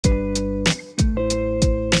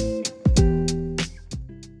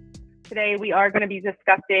Today we are going to be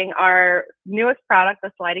discussing our newest product,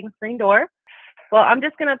 the sliding screen door. Well, I'm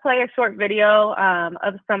just going to play a short video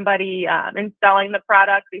of somebody installing the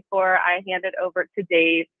product before I hand it over to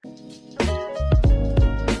Dave.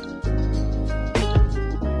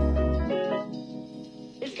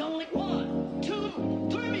 It's going like 1, 2,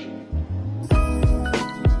 3.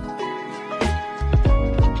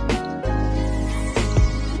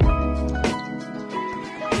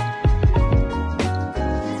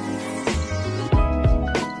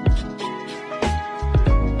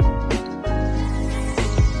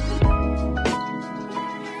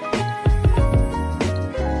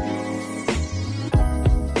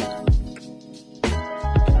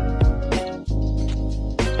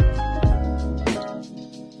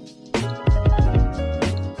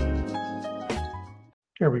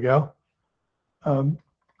 Here we go.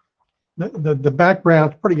 The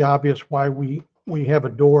background's pretty obvious why we have a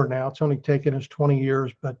door now. It's only taken us 20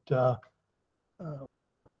 years, but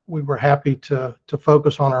we were happy to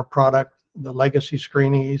focus on our product, the legacy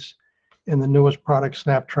SCREENEZE, and the newest product,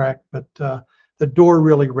 SnapTrack. But the door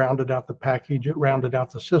really rounded out the package. It rounded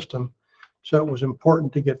out the system. So it was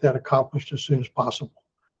important to get that accomplished as soon as possible.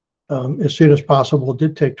 As soon as possible, it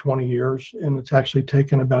did take 20 years, and it's actually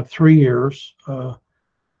taken about 3 years.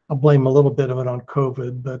 I'll blame a little bit of it on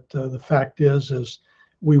COVID, but the fact is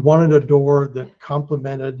we wanted a door that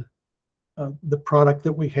complemented the product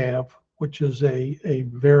that we have, which is a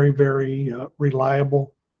very, very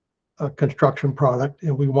reliable construction product,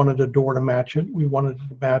 and we wanted a door to match it. We wanted it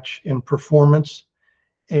to match in performance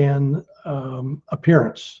and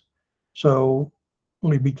appearance. So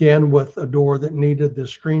we began with a door that needed the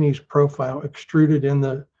SCREENEZE profile extruded in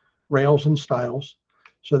the rails and stiles.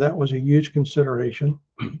 So that was a huge consideration.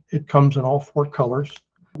 It comes in all 4 colors.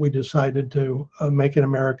 We decided to make it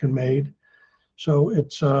American made. So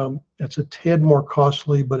it's a tad more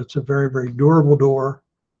costly, but it's a very, very durable door.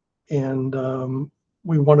 And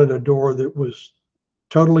we wanted a door that was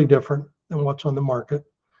totally different than what's on the market.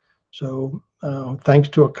 So thanks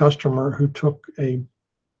to a customer who took a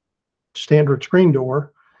standard screen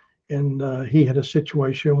door, and he had a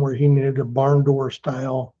situation where he needed a barn door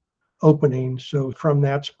style opening. So from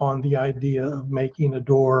that spawned the idea of making a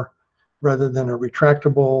door rather than a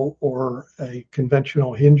retractable or a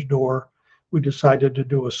conventional hinge door. We decided to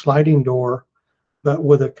do a sliding door, but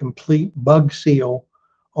with a complete bug seal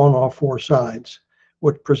on all 4 sides,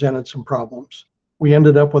 which presented some problems. We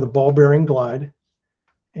ended up with a ball bearing glide,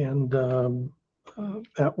 and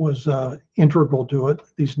that was integral to it.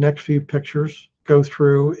 These next few pictures go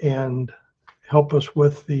through and help us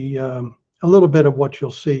with the a little bit of what you'll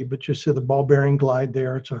see, but you see the ball bearing glide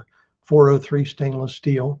there. It's a 403 stainless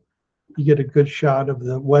steel. You get a good shot of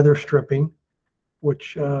the weather stripping,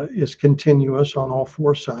 which is continuous on all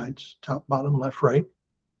 4 sides, top, bottom, left, right,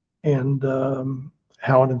 and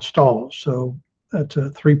how it installs. So that's a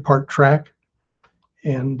 3-part track,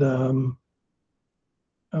 and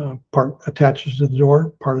part attaches to the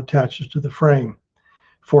door, part attaches to the frame.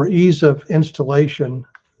 For ease of installation,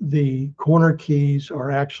 the corner keys are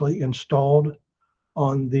actually installed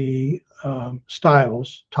on the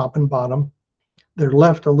stiles, top and bottom. They're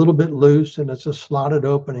left a little bit loose, and it's a slotted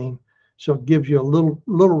opening, so it gives you a little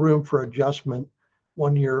room for adjustment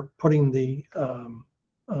when you're putting the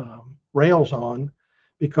rails on,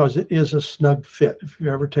 because it is a snug fit. If you've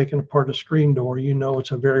ever taken apart a screen door, you know it's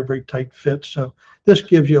a very, very tight fit. So this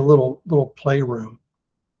gives you a little play room.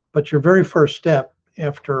 But your very first step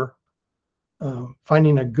after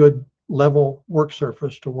finding a good level work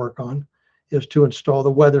surface to work on is to install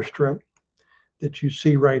the weather strip that you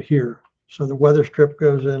see right here. So the weather strip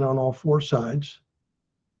goes in on all 4 sides,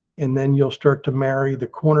 and then you'll start to marry the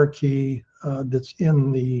corner key that's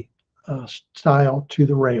in the stile to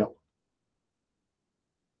the rail.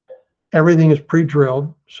 Everything is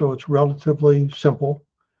pre-drilled, so it's relatively simple.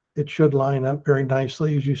 It should line up very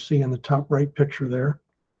nicely, as you see in the top right picture there.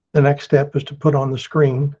 The next step is to put on the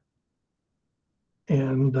screen.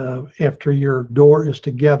 And after your door is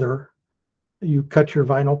together, you cut your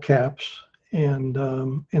vinyl caps and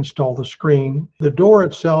install the screen. The door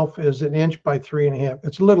itself is 1 inch by 3.5.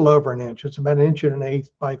 It's a little over 1 inch. It's about 1.1 inches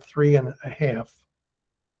by 3.5.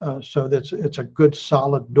 So it's a good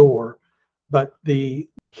solid door. But the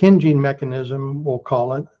hinging mechanism, we'll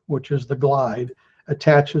call it, which is the glide,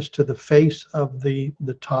 attaches to the face of the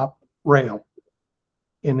top rail.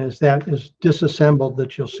 And as that is disassembled,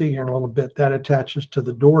 that you'll see here in a little bit, that attaches to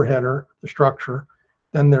the door header, the structure.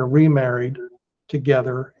 Then they're remarried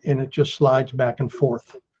together, and it just slides back and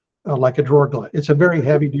forth like a drawer glide. It's a very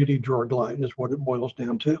heavy-duty drawer glide is what it boils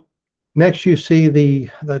down to. Next, you see the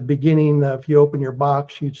beginning. If you open your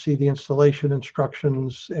box, you'd see the installation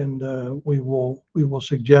instructions, and we will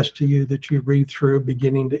suggest to you that you read through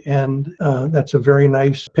beginning to end. That's a very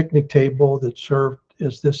nice picnic table that served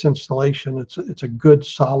as this installation. It's a good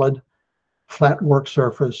solid flat work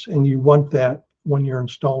surface, and you want that when you're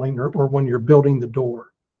installing or when you're building the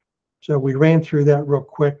door. So we ran through that real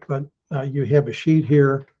quick, but you have a sheet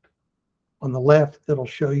here on the left that'll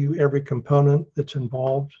show you every component that's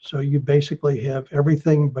involved. So you basically have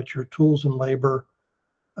everything but your tools and labor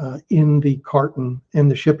in the carton, in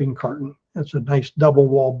the shipping carton. It's a nice double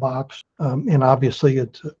wall box. And obviously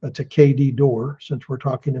it's a KD door since we're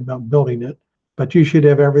talking about building it, but you should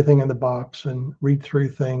have everything in the box and read through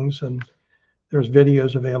things, and there's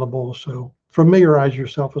videos available. So familiarize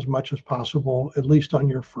yourself as much as possible, at least on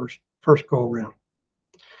your first go around.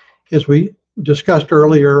 As we discussed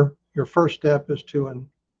earlier, your first step is to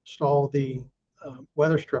install the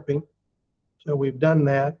weather stripping. So we've done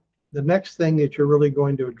that. The next thing that you're really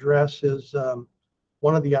going to address is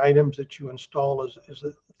one of the items that you install is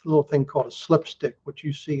a little thing called a slip stick, which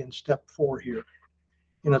you see in step 4 here.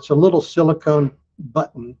 And it's a little silicone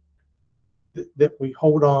button that we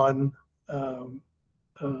hold on.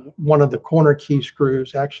 One of the corner key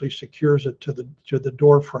screws actually secures it to the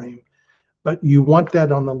door frame, but you want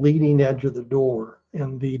that on the leading edge of the door,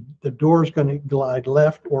 and the door is going to glide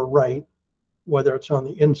left or right, whether it's on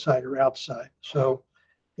the inside or outside. So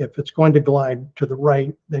if it's going to glide to the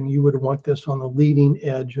right, then you would want this on the leading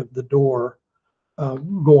edge of the door,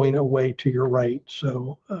 going away to your right.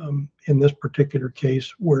 So in this particular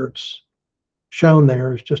case, where it's shown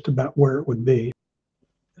there is just about where it would be.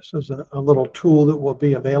 This is a little tool that will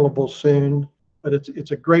be available soon, but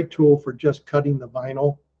it's a great tool for just cutting the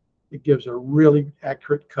vinyl. It gives a really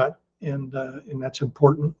accurate cut, and that's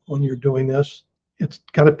important when you're doing this. It's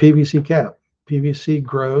got a PVC cap. PVC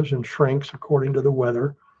grows and shrinks according to the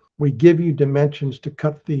weather. We give you dimensions to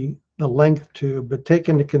cut the length to, but take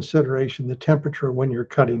into consideration the temperature when you're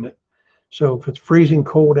cutting it. So if it's freezing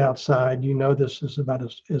cold outside, you know this is about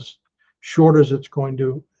as short as it's going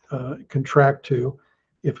to contract to.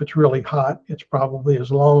 If it's really hot, it's probably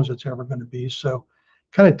as long as it's ever going to be. So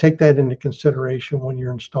kind of take that into consideration when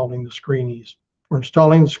you're installing the SCREENEZE. We're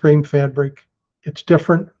installing the screen fabric. It's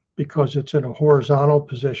different because it's in a horizontal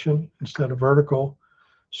position instead of vertical.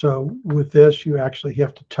 So with this, you actually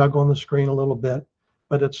have to tug on the screen a little bit,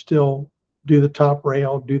 but it's still do the top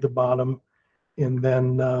rail, do the bottom, and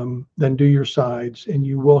then do your sides, and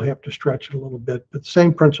you will have to stretch it a little bit. But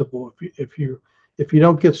same principle. If you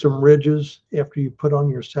don't get some ridges after you put on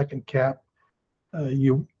your second cap,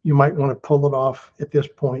 you might want to pull it off at this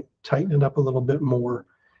point, tighten it up a little bit more,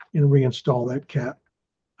 and reinstall that cap.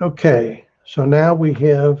 Okay, so now we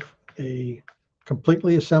have a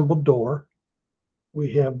completely assembled door.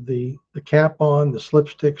 We have the cap on, the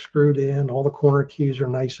slipstick screwed in, all the corner keys are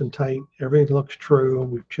nice and tight. Everything looks true.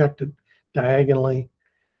 We've checked it diagonally.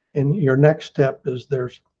 And your next step is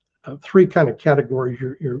there's 3 kind of categories.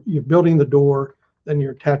 You're building the door, then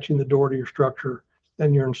you're attaching the door to your structure,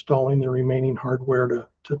 then you're installing the remaining hardware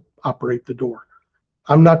to operate the door.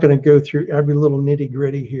 I'm not going to go through every little nitty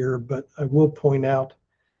gritty here, but I will point out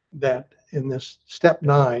that in this step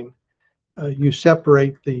 9, you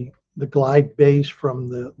separate the glide base from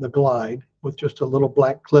the glide with just a little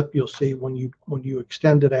black clip you'll see when you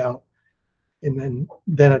extend it out. And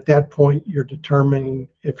then at that point, you're determining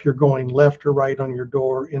if you're going left or right on your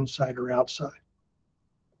door, inside or outside.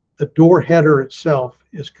 The door header itself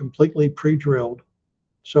is completely pre-drilled.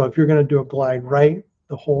 So if you're going to do a glide right,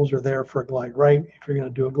 the holes are there for a glide right. If you're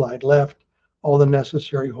going to do a glide left, all the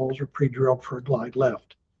necessary holes are pre-drilled for a glide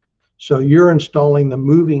left. So you're installing the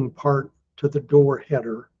moving part to the door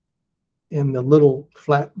header, and the little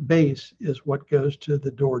flat base is what goes to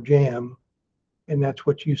the door jamb, and that's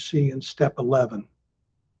what you see in step 11.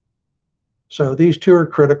 So these 2 are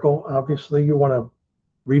critical. Obviously, you want to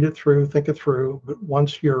read it through, think it through, but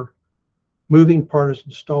once your moving part is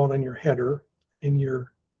installed in your header and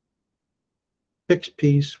your fixed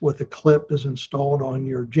piece with a clip is installed on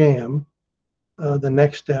your jamb, the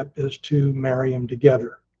next step is to marry them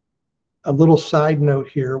together. A little side note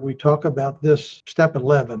here, we talk about this step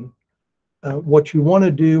 11. What you want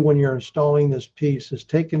to do when you're installing this piece is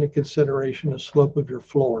take into consideration the slope of your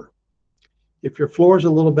floor. If your floor is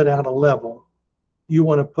a little bit out of level, you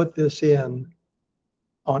want to put this in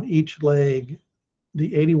on each leg,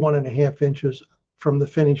 the 81.5 inches from the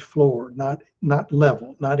finished floor, not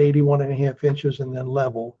level, not 81.5 inches and then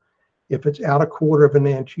level. If it's out 1/4 of an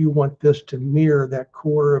inch, you want this to mirror that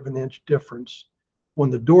 1/4 of an inch difference.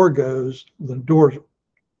 When the door goes, the door's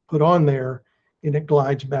put on there and it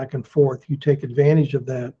glides back and forth. You take advantage of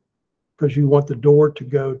that because you want the door to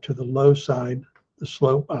go to the low side, the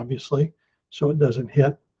slope, obviously, so it doesn't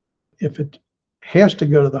hit. If it has to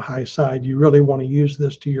go to the high side, you really want to use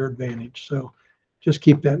this to your advantage. So just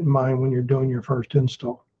keep that in mind when you're doing your first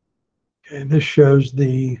install. Okay, this shows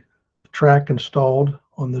the track installed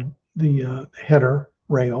on the header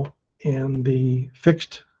rail and the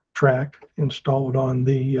fixed track installed on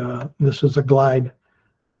the, this is a glide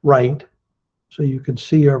right. So you can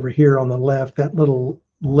see over here on the left, that little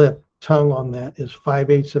lip tongue on that is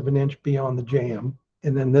 5/8 of an inch beyond the jamb.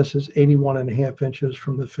 And then this is 81.5 inches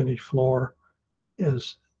from the finished floor.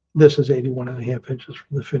 This is 81.5 inches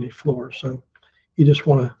from the finished floor. So you just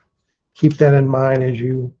want to keep that in mind as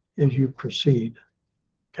you proceed.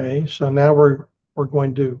 Okay, so now we're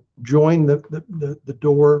going to join the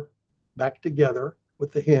door back together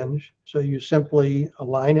with the hinge. So you simply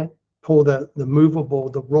align it, pull the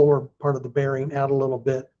roller part of the bearing out a little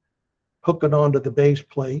bit, hook it onto the base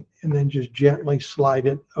plate, and then just gently slide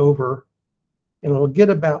it over. And it'll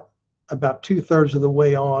get about 2/3 of the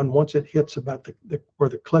way on. Once it hits about where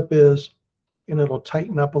the clip is, and it'll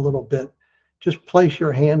tighten up a little bit. Just place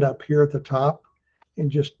your hand up here at the top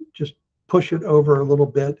and just push it over a little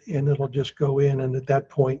bit, and it'll just go in. And at that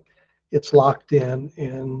point, it's locked in,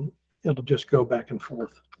 and it'll just go back and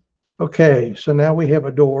forth. Okay, so now we have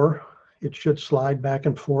a door. It should slide back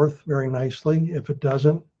and forth very nicely. If it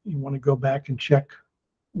doesn't, you want to go back and check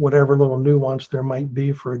whatever little nuance there might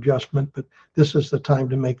be for adjustment, but this is the time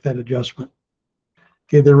to make that adjustment.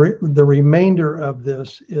 Okay, the remainder of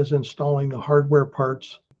this is installing the hardware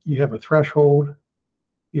parts. You have a threshold,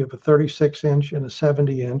 you have a 36-inch and a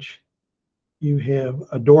 70-inch, you have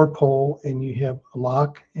a door pull, and you have a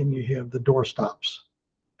lock, and you have the door stops.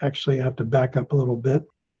 Actually, I have to back up a little bit.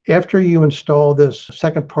 After you install this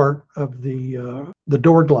second part of the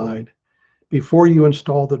door glide, before you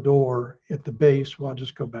install the door at the base, well, I'll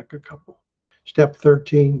just go back a couple. Step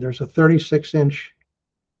 13, there's a 36-inch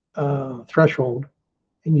threshold,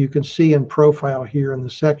 and you can see in profile here in the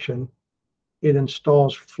section, it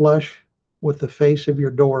installs flush with the face of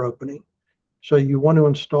your door opening. So you want to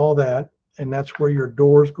install that, and that's where your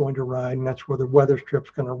door is going to ride, and that's where the weather strip's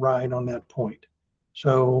going to ride on that point.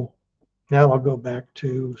 So now I'll go back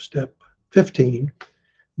to step 15.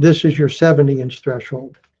 This is your 70-inch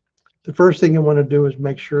threshold. The first thing you want to do is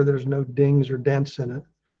make sure there's no dings or dents in it.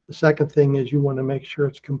 The second thing is you want to make sure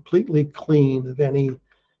it's completely clean of any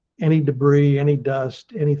debris, any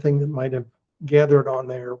dust, anything that might have gathered on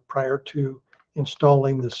there prior to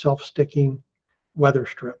installing the self-sticking weather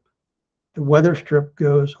strip. The weather strip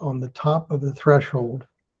goes on the top of the threshold.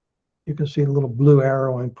 You can see a little blue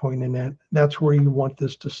arrow I'm pointing at. That's where you want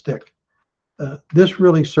this to stick. This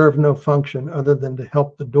really serves no function other than to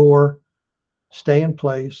help the door stay in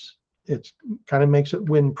place. It kind of makes it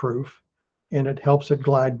windproof, and it helps it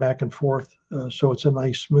glide back and forth. So it's a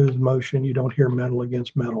nice smooth motion. You don't hear metal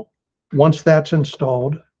against metal. Once that's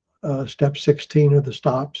installed, step 16 are the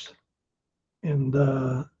stops, and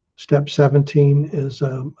step 17 is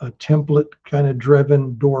a template kind of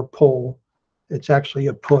driven door pull. It's actually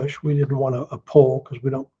a push. We didn't want a pull because we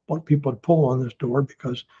don't want people to pull on this door,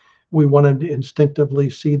 because we wanted to instinctively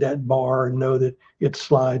see that bar and know that it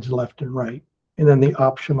slides left and right. And then the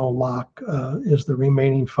optional lock is the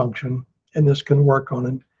remaining function, and this can work on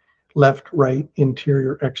a left, right,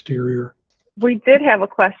 interior, exterior. We did have a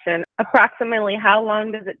question. Approximately how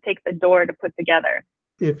long does it take the door to put together?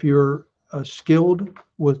 If you're skilled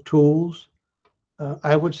with tools,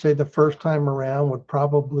 I would say the first time around would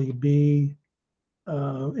probably be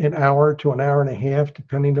an hour to an hour and a half,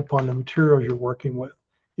 depending upon the materials you're working with.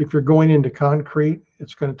 If you're going into concrete,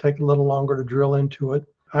 it's going to take a little longer to drill into it.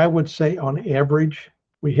 I would say on average,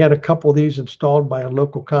 we had a couple of these installed by a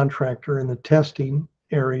local contractor in the testing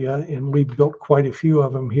area, and we built quite a few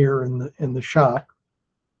of them here in the shop.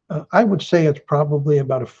 I would say it's probably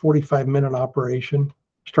about a 45-minute operation,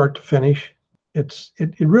 start to finish. It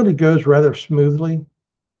really goes rather smoothly.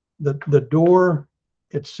 The door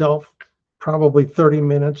itself, probably 30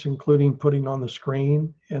 minutes, including putting on the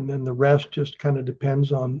screen, and then the rest just kind of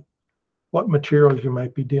depends on what materials you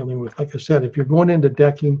might be dealing with. Like I said, if you're going into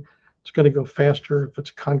decking, it's going to go faster. If it's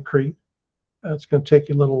concrete, it's going to take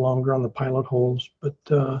you a little longer on the pilot holes.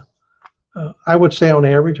 But I would say on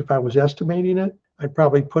average, if I was estimating it, I'd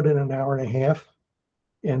probably put in an hour and a half,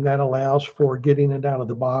 and that allows for getting it out of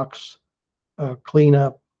the box,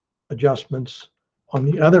 cleanup, adjustments. On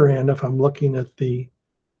the other end, if I'm looking at the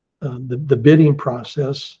bidding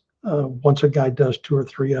process, once a guy does 2 or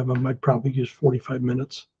 3 of them, I'd probably use 45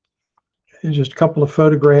 minutes. Here's just a couple of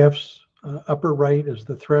photographs. Upper right is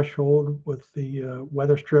the threshold with the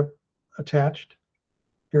weather strip attached.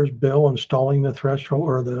 Here's Bill installing the threshold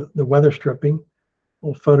or the weather stripping.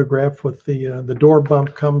 We'll photograph with the door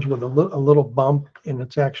bump comes with a little bump, and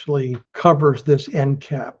it's actually covers this end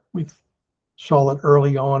cap. We saw it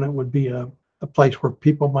early on. It would be a place where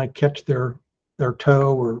people might catch their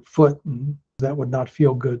toe or foot, and that would not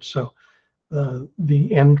feel good. So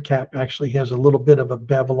the end cap actually has a little bit of a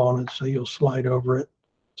bevel on it, so you'll slide over it.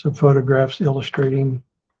 Some photographs illustrating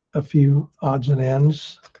a few odds and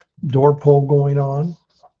ends. Door pull going on.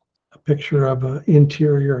 A picture of an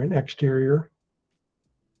interior and exterior.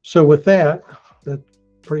 So with that, that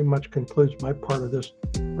pretty much concludes my part of this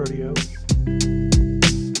rodeo.